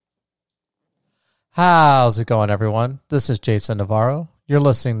How's it going, everyone? This is Jason Navarro. You're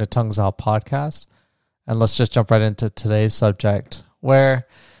listening to Tongues Out Podcast, and let's just jump right into today's subject, where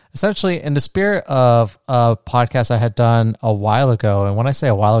essentially in the spirit of a podcast I had done a while ago, and when I say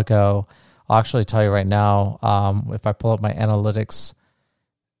a while ago, I'll actually tell you right now, if I pull up my analytics,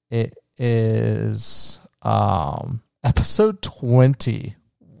 it is episode 20.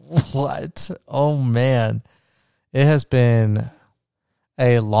 What? Oh, man. It has been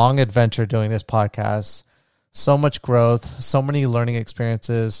a long adventure doing this podcast. So much growth, so many learning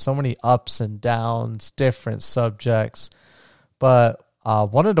experiences, so many ups and downs, different subjects. But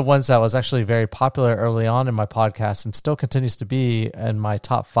one of the ones that was actually very popular early on in my podcast and still continues to be in my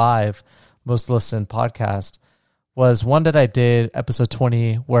top 5 most listened podcast was one that I did, episode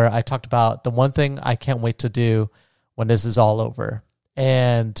 20, where I talked about the one thing I can't wait to do when this is all over.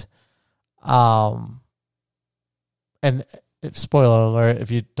 And spoiler alert,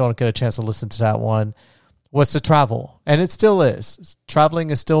 if you don't get a chance to listen to that one, was to travel. And it still is. Traveling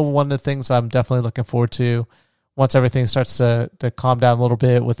is still one of the things I'm definitely looking forward to once everything starts to calm down a little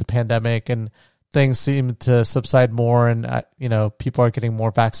bit with the pandemic and things seem to subside more and, people are getting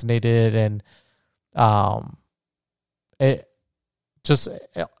more vaccinated and it just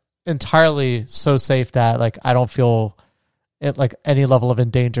entirely so safe that I don't feel it any level of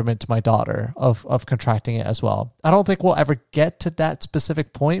endangerment to my daughter of contracting it as well. I don't think we'll ever get to that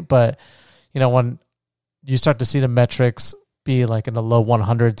specific point, but when you start to see the metrics be in the low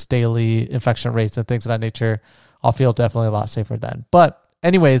 100s daily infection rates and things of that nature, I'll feel definitely a lot safer then. But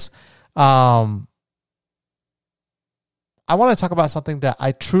anyways, I want to talk about something that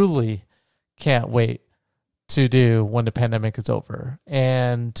I truly can't wait to do when the pandemic is over.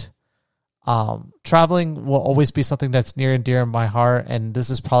 And traveling will always be something that's near and dear in my heart, and this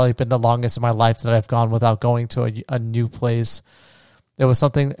has probably been the longest in my life that I've gone without going to a new place.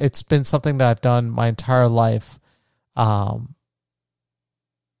 It's been something that I've done my entire life,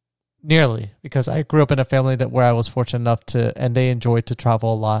 nearly, because I grew up in a family where I was fortunate enough and they enjoyed to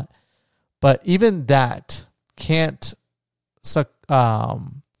travel a lot. But even that can't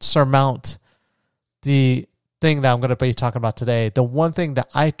surmount the thing that I'm going to be talking about today. The one thing that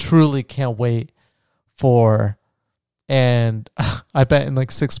I truly can't wait for, and I bet in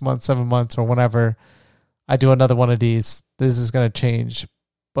 6 months, 7 months, or whenever I do another one of these, this is going to change,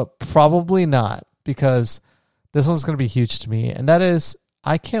 but probably not, because this one's going to be huge to me. And that is,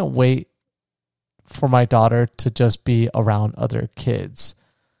 I can't wait for my daughter to just be around other kids.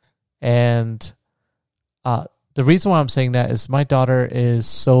 And the reason why I'm saying that is my daughter is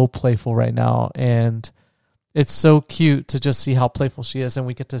so playful right now, and it's so cute to just see how playful she is, and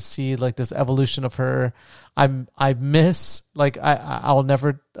we get to see this evolution of her. I miss I'll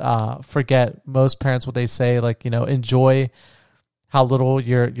never forget most parents what they say, enjoy how little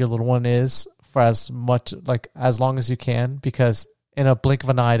your little one is for as much as long as you can, because in a blink of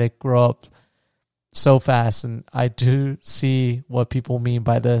an eye they grow up so fast. And I do see what people mean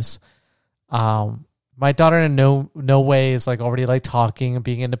by this. My daughter in no way is already talking and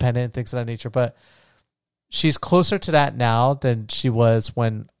being independent and things of that nature, but she's closer to that now than she was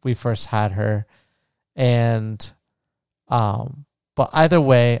when we first had her. And, but either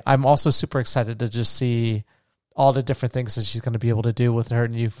way, I'm also super excited to just see all the different things that she's going to be able to do with her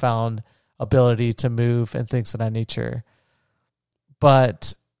newfound ability to move and things of that nature.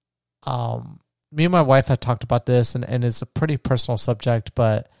 But, me and my wife have talked about this, and it's a pretty personal subject,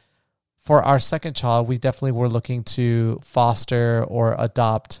 but for our second child, we definitely were looking to foster or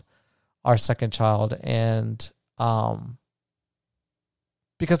adopt our second child. And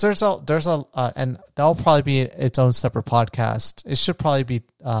because there's a and that'll probably be its own separate podcast. It should probably be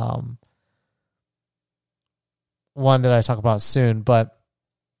one that I talk about soon, but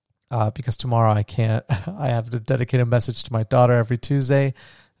because tomorrow I can't, I have to dedicate a message to my daughter every Tuesday,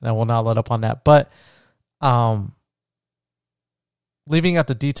 and I will not let up on that. But leaving out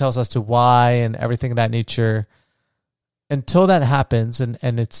the details as to why and everything of that nature, until that happens, and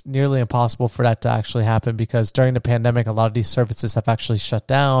it's nearly impossible for that to actually happen, because during the pandemic, a lot of these services have actually shut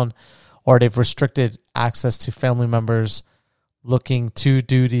down, or they've restricted access to family members looking to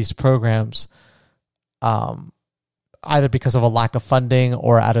do these programs, either because of a lack of funding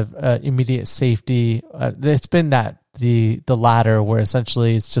or out of immediate safety. It's been the latter, where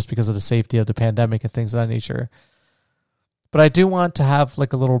essentially it's just because of the safety of the pandemic and things of that nature. But I do want to have a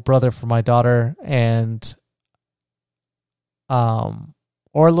little brother for my daughter, and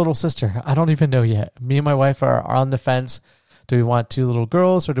or a little sister. I don't even know yet. Me and my wife are on the fence. Do we want 2 little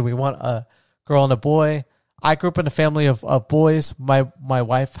girls, or do we want a girl and a boy? I grew up in a family of boys. My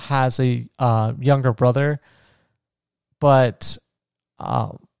wife has a younger brother, but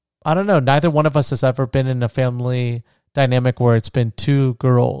I don't know. Neither one of us has ever been in a family dynamic where it's been two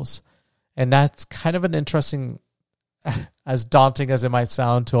girls. And that's kind of an interesting, as daunting as it might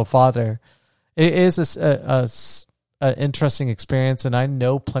sound to a father, it is an interesting experience. And I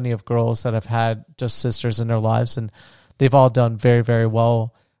know plenty of girls that have had just sisters in their lives, and they've all done very, very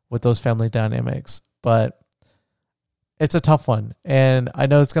well with those family dynamics. But it's a tough one. And I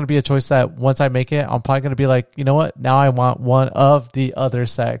know it's going to be a choice that once I make it, I'm probably going to be like, you know what? Now I want one of the other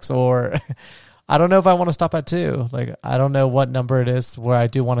sex, or I don't know if I want to stop at two. Like, I don't know what number it is where I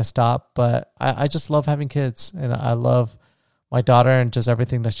do want to stop, but I just love having kids, and I love my daughter and just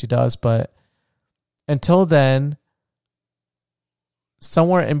everything that she does. But until then,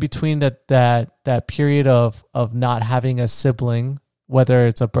 somewhere in between that period of not having a sibling, whether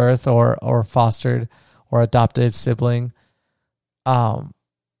it's a birth or fostered or adopted sibling, I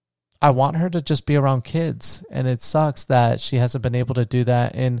want her to just be around kids. And it sucks that she hasn't been able to do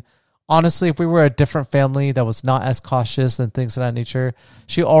that. And honestly, if we were a different family that was not as cautious and things of that nature,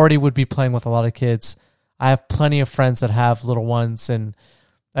 she already would be playing with a lot of kids. I have plenty of friends that have little ones, and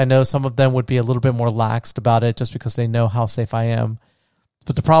I know some of them would be a little bit more laxed about it just because they know how safe I am.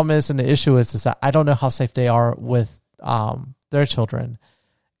 But the problem is, and the issue is that I don't know how safe they are with their children.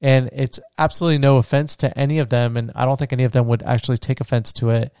 And it's absolutely no offense to any of them, and I don't think any of them would actually take offense to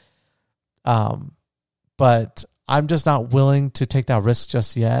it. But I'm just not willing to take that risk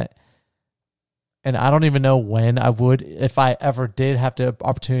just yet. And I don't even know when I would, if I ever did have the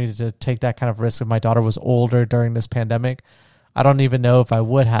opportunity to take that kind of risk if my daughter was older during this pandemic. I don't even know if I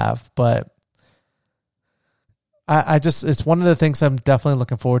would have, but I just, it's one of the things I'm definitely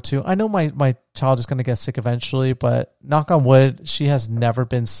looking forward to. I know my child is going to get sick eventually, but knock on wood, she has never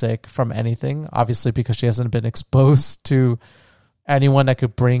been sick from anything, obviously because she hasn't been exposed to anyone that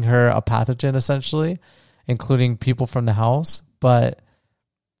could bring her a pathogen, essentially, including people from the house. But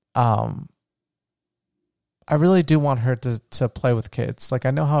I really do want her to play with kids. Like,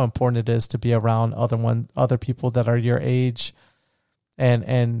 I know how important it is to be around other people that are your age,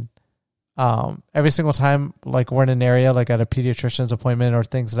 and every single time, like, we're in an area, like at a pediatrician's appointment or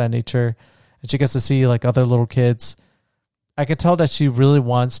things of that nature, and she gets to see like other little kids, I can tell that she really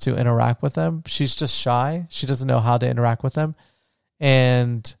wants to interact with them. She's just shy. She doesn't know how to interact with them.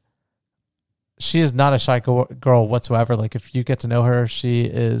 And she is not a shy girl whatsoever. Like, if you get to know her, she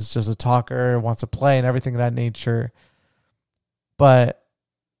is just a talker, wants to play and everything of that nature. But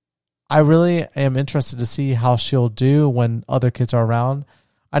I really am interested to see how she'll do when other kids are around.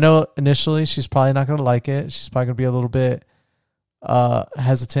 I know initially she's probably not going to like it. She's probably going to be a little bit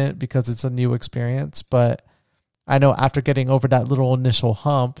hesitant because it's a new experience. But I know after getting over that little initial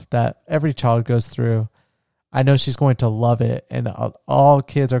hump that every child goes through, I know she's going to love it. And all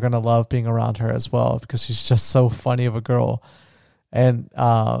kids are going to love being around her as well because she's just so funny of a girl and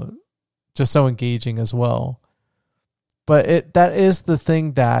just so engaging as well. But that is the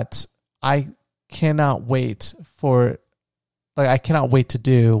thing that I cannot wait for. Like, I cannot wait to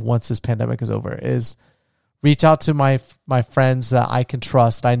do once this pandemic is over, is reach out to my friends that I can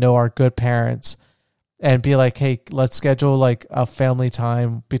trust, I know are good parents, and be like, hey, let's schedule like a family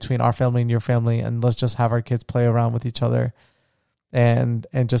time between our family and your family, and let's just have our kids play around with each other and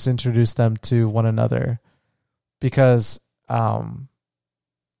just introduce them to one another. Because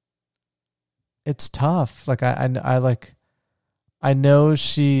it's tough. Like, I know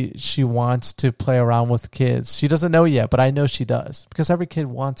she wants to play around with kids. She doesn't know yet, but I know she does because every kid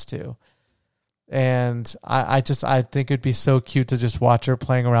wants to. And I think it'd be so cute to just watch her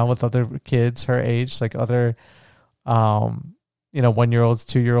playing around with other kids her age, like other, 1-year-olds,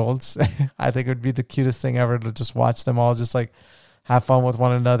 2-year-olds. I think it would be the cutest thing ever to just watch them all just like have fun with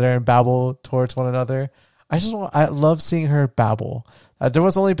one another and babble towards one another. I love seeing her babble. There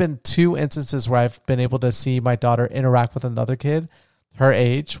was only been 2 instances where I've been able to see my daughter interact with another kid her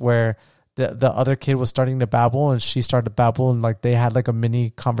age, where the other kid was starting to babble and she started to babble, and like they had like a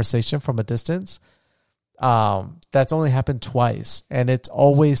mini conversation from a distance. That's only happened twice, and it's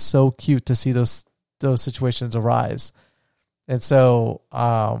always so cute to see those situations arise. And so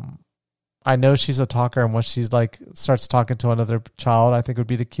I know she's a talker, and when she's like starts talking to another child, I think it would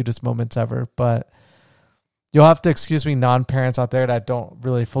be the cutest moments ever. But you'll have to excuse me, non-parents out there that don't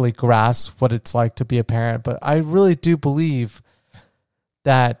really fully grasp what it's like to be a parent. But I really do believe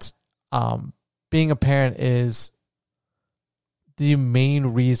that being a parent is the main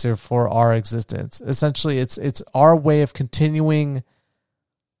reason for our existence. Essentially, it's our way of continuing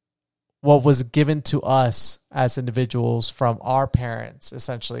what was given to us as individuals from our parents,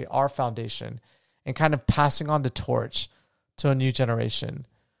 essentially our foundation, and kind of passing on the torch to a new generation.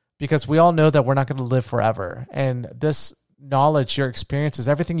 Because we all know that we're not going to live forever. And this knowledge, your experiences,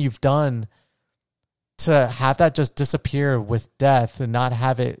 everything you've done, to have that just disappear with death and not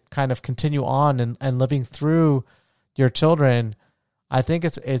have it kind of continue on and living through your children, I think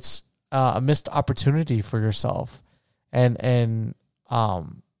it's a missed opportunity for yourself. And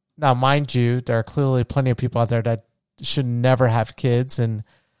now, mind you, there are clearly plenty of people out there that should never have kids, and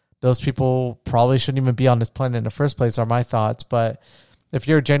those people probably shouldn't even be on this planet in the first place, are my thoughts. But if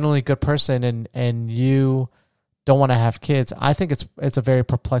you're a genuinely good person and you don't want to have kids, I think it's a very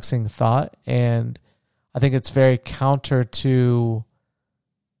perplexing thought, and I think it's very counter to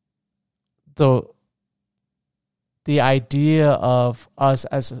the idea of us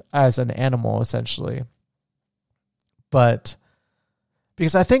as an animal, essentially. But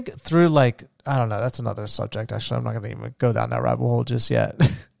because I think through, like, I don't know, that's another subject. Actually, I'm not going to even go down that rabbit hole just yet.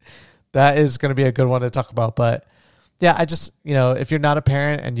 That is going to be a good one to talk about. But yeah, I just, if you're not a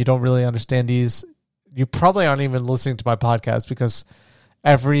parent and you don't really understand these, you probably aren't even listening to my podcast, because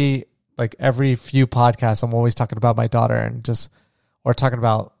every few podcasts, I'm always talking about my daughter or talking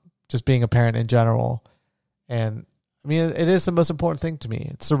about just being a parent in general. And I mean, it is the most important thing to me.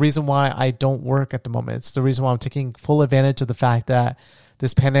 It's the reason why I don't work at the moment. It's the reason why I'm taking full advantage of the fact that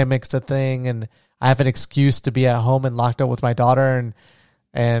this pandemic's a thing, and I have an excuse to be at home and locked up with my daughter,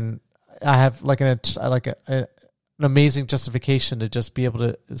 and I have an amazing justification to just be able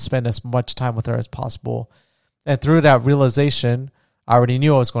to spend as much time with her as possible. And through that realization, I already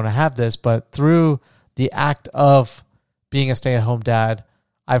knew I was going to have this, but through the act of being a stay-at-home dad,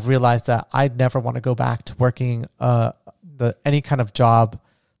 I've realized that I'd never want to go back to working any kind of job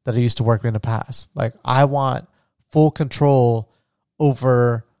that I used to work in the past. Like, I want full control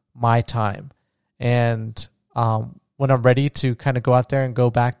over my time. And when I'm ready to kind of go out there and go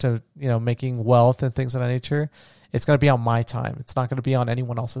back to, making wealth and things of that nature, it's going to be on my time. It's not going to be on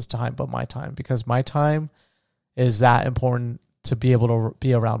anyone else's time but my time, because my time is that important to be able to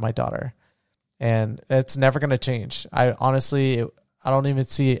be around my daughter. And it's never going to change. I don't even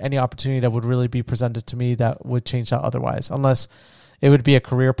see any opportunity that would really be presented to me that would change that otherwise, unless it would be a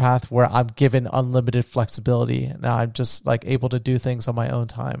career path where I'm given unlimited flexibility and I'm just like able to do things on my own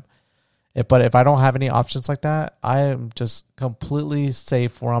time. But if I don't have any options like that, I am just completely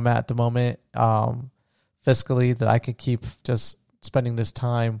safe where I'm at the moment, fiscally, that I can keep just spending this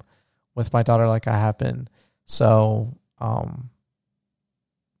time with my daughter like I have been. So,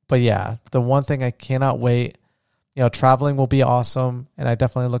 but yeah, the one thing I cannot wait, traveling will be awesome, and I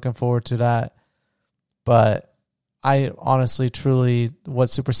definitely looking forward to that. But I honestly, truly, what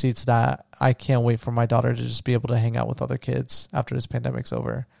supersedes that, I can't wait for my daughter to just be able to hang out with other kids after this pandemic's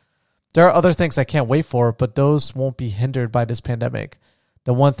over. There are other things I can't wait for, but those won't be hindered by this pandemic.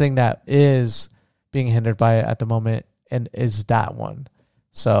 The one thing that is being hindered by it at the moment and is that one.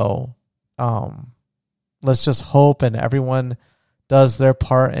 So let's just hope and everyone does their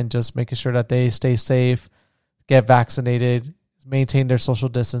part and just making sure that they stay safe, get vaccinated, maintain their social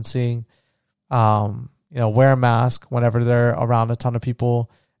distancing, wear a mask whenever they're around a ton of people.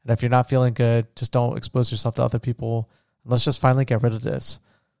 And if you're not feeling good, just don't expose yourself to other people. And let's just finally get rid of this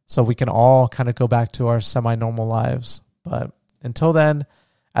so we can all kind of go back to our semi-normal lives. But until then,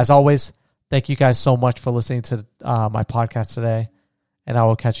 as always, thank you guys so much for listening to my podcast today. And I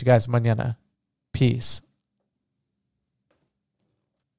will catch you guys mañana. Peace.